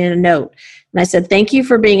magazine in a note. And I said, thank you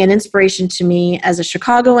for being an inspiration to me as a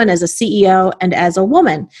Chicagoan, as a CEO, and as a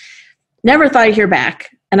woman. Never thought I'd hear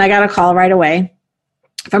back. And I got a call right away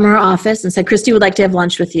from her office and said, Christy would like to have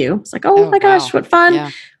lunch with you. It's like, oh my gosh, what fun.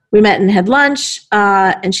 Yeah. We met and had lunch.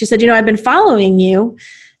 And she said, I've been following you.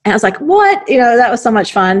 And I was like, what? That was so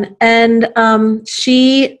much fun. And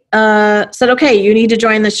she said, okay, you need to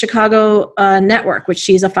join the Chicago network, which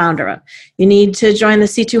she's a founder of. You need to join the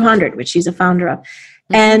C200, which she's a founder of.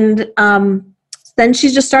 Mm-hmm. And then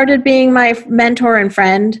she just started being my mentor and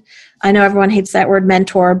friend. I know everyone hates that word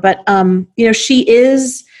mentor, but she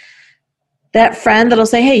is that friend that'll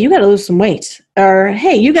say, hey, you got to lose some weight, or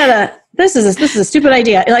hey, you got to, this is a stupid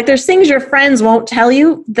idea. Like, there's things your friends won't tell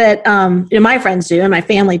you that my friends do, and my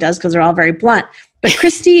family does, because they're all very blunt. But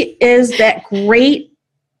Christy is that great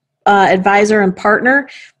advisor and partner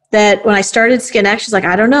that when I started SkinX, she's like,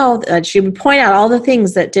 I don't know. She would point out all the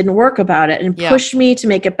things that didn't work about it and push me to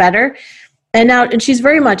make it better. And she's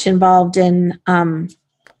very much involved in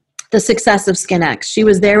the success of SkinX. She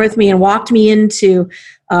was there with me and walked me into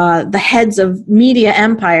the heads of media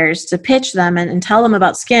empires to pitch them and tell them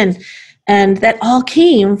about skin. And that all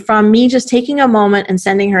came from me just taking a moment and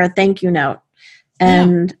sending her a thank you note.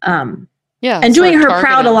 And and doing her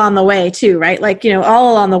proud along the way too, right? Like,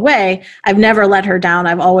 all along the way, I've never let her down.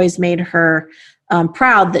 I've always made her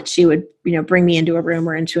proud that she would, bring me into a room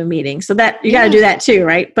or into a meeting. So that you got to do that too,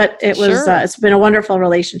 right? But it was, it's been a wonderful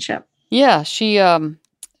relationship. Yeah. She,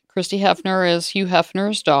 Christy Hefner is Hugh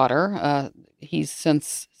Hefner's daughter. He's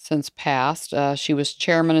since passed. She was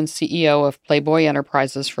chairman and CEO of Playboy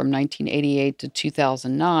Enterprises from 1988 to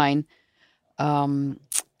 2009. And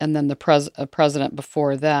then the president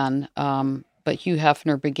before then. But Hugh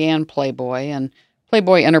Hefner began Playboy, and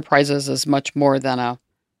Playboy Enterprises is much more than a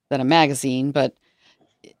magazine. But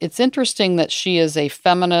it's interesting that she is a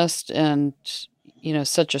feminist and,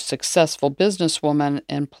 such a successful businesswoman,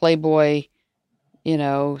 and Playboy,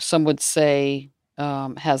 some would say,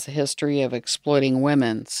 has a history of exploiting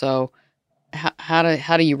women. So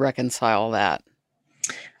how do you reconcile that?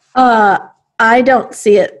 I don't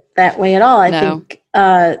see it that way at all. I think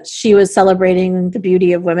she was celebrating the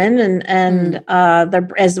beauty of women and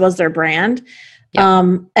as was their brand. Yeah.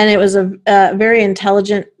 And it was a very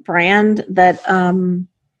intelligent brand that,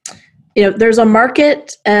 there's a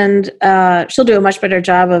market, and she'll do a much better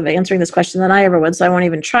job of answering this question than I ever would. So I won't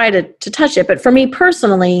even try to touch it. But for me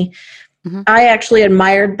personally, I actually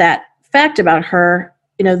admired that fact about her.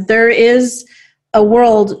 There is a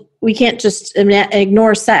world, we can't just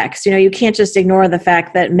ignore sex. You can't just ignore the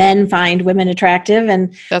fact that men find women attractive,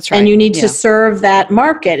 and that's right. And you need to serve that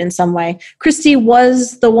market in some way. Christy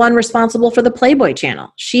was the one responsible for the Playboy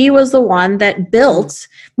channel. She was the one that built,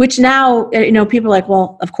 which now, people are like,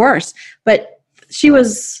 well, of course, but she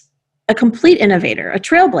was a complete innovator, a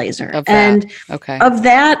trailblazer of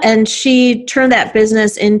that. And she turned that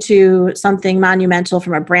business into something monumental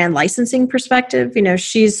from a brand licensing perspective.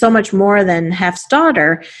 She's so much more than Hef's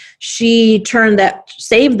daughter. She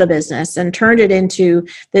saved the business and turned it into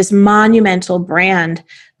this monumental brand,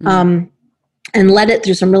 and led it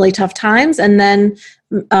through some really tough times, and then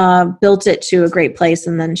built it to a great place.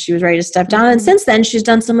 And then she was ready to step down. And since then, she's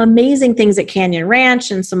done some amazing things at Canyon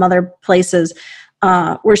Ranch and some other places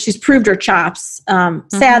where she's proved her chops.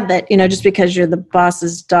 Sad that, just because you're the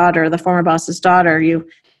boss's daughter, the former boss's daughter, you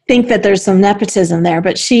think that there's some nepotism there,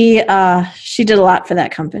 but she did a lot for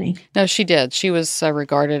that company. No, she did. She was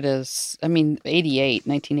regarded as,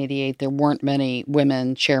 1988, there weren't many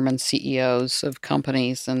women chairman CEOs of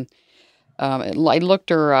companies. And I looked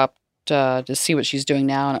her up to see what she's doing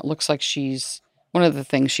now. And it looks like one of the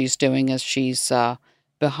things she's doing is she's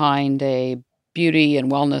behind a beauty and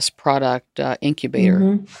wellness product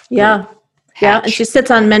incubator. Yeah. Yeah. And she sits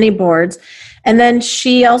on many boards. And then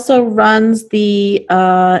she also runs the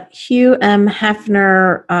Hugh M.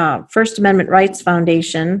 Hefner First Amendment Rights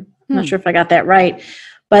Foundation. I'm not sure if I got that right,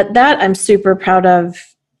 but that I'm super proud of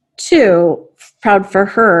too. Proud for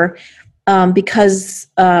her because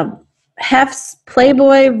Hef's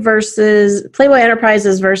Playboy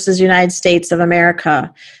Enterprises versus United States of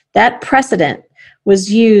America, that precedent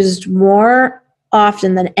was used more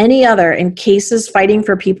often than any other in cases fighting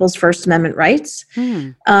for people's First Amendment rights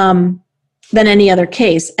than any other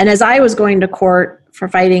case. And as I was going to court for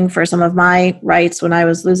fighting for some of my rights when I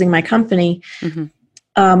was losing my company,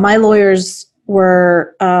 my lawyers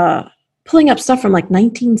were pulling up stuff from like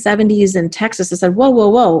 1970s in Texas. I said,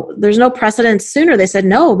 whoa, there's no precedent sooner. They said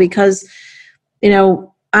no, because,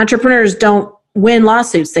 entrepreneurs don't win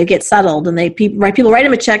lawsuits. They get settled, and people write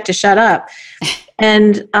them a check to shut up.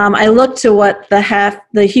 And I looked to what the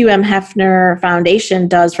Hugh M. Hefner Foundation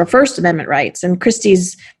does for First Amendment rights, and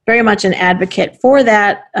Christy's very much an advocate for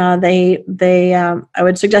that. I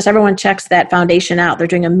would suggest everyone checks that foundation out. They're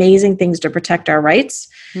doing amazing things to protect our rights,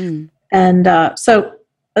 and so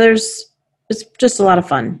it's just a lot of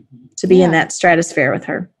fun to be in that stratosphere with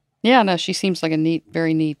her. Yeah, no, she seems like a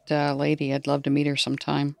very neat lady. I'd love to meet her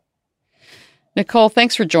sometime. Nicole,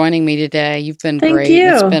 thanks for joining me today. You've been great. Thank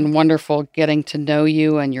you. It's been wonderful getting to know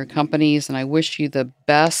you and your companies, and I wish you the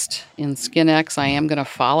best in SkinX. I am going to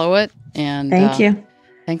follow it. And thank you.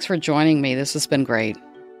 Thanks for joining me. This has been great.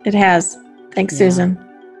 It has. Thanks, Susan.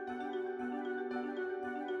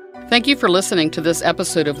 Thank you for listening to this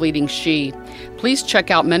episode of Leading She. Please check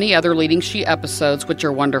out many other Leading She episodes, which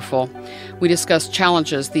are wonderful. We discuss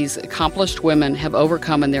challenges these accomplished women have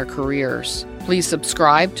overcome in their careers. Please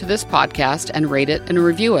subscribe to this podcast and rate it and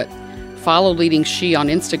review it. Follow Leading She on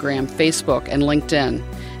Instagram, Facebook, and LinkedIn.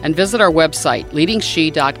 And visit our website,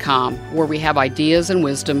 leadingshe.com, where we have ideas and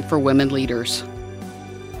wisdom for women leaders.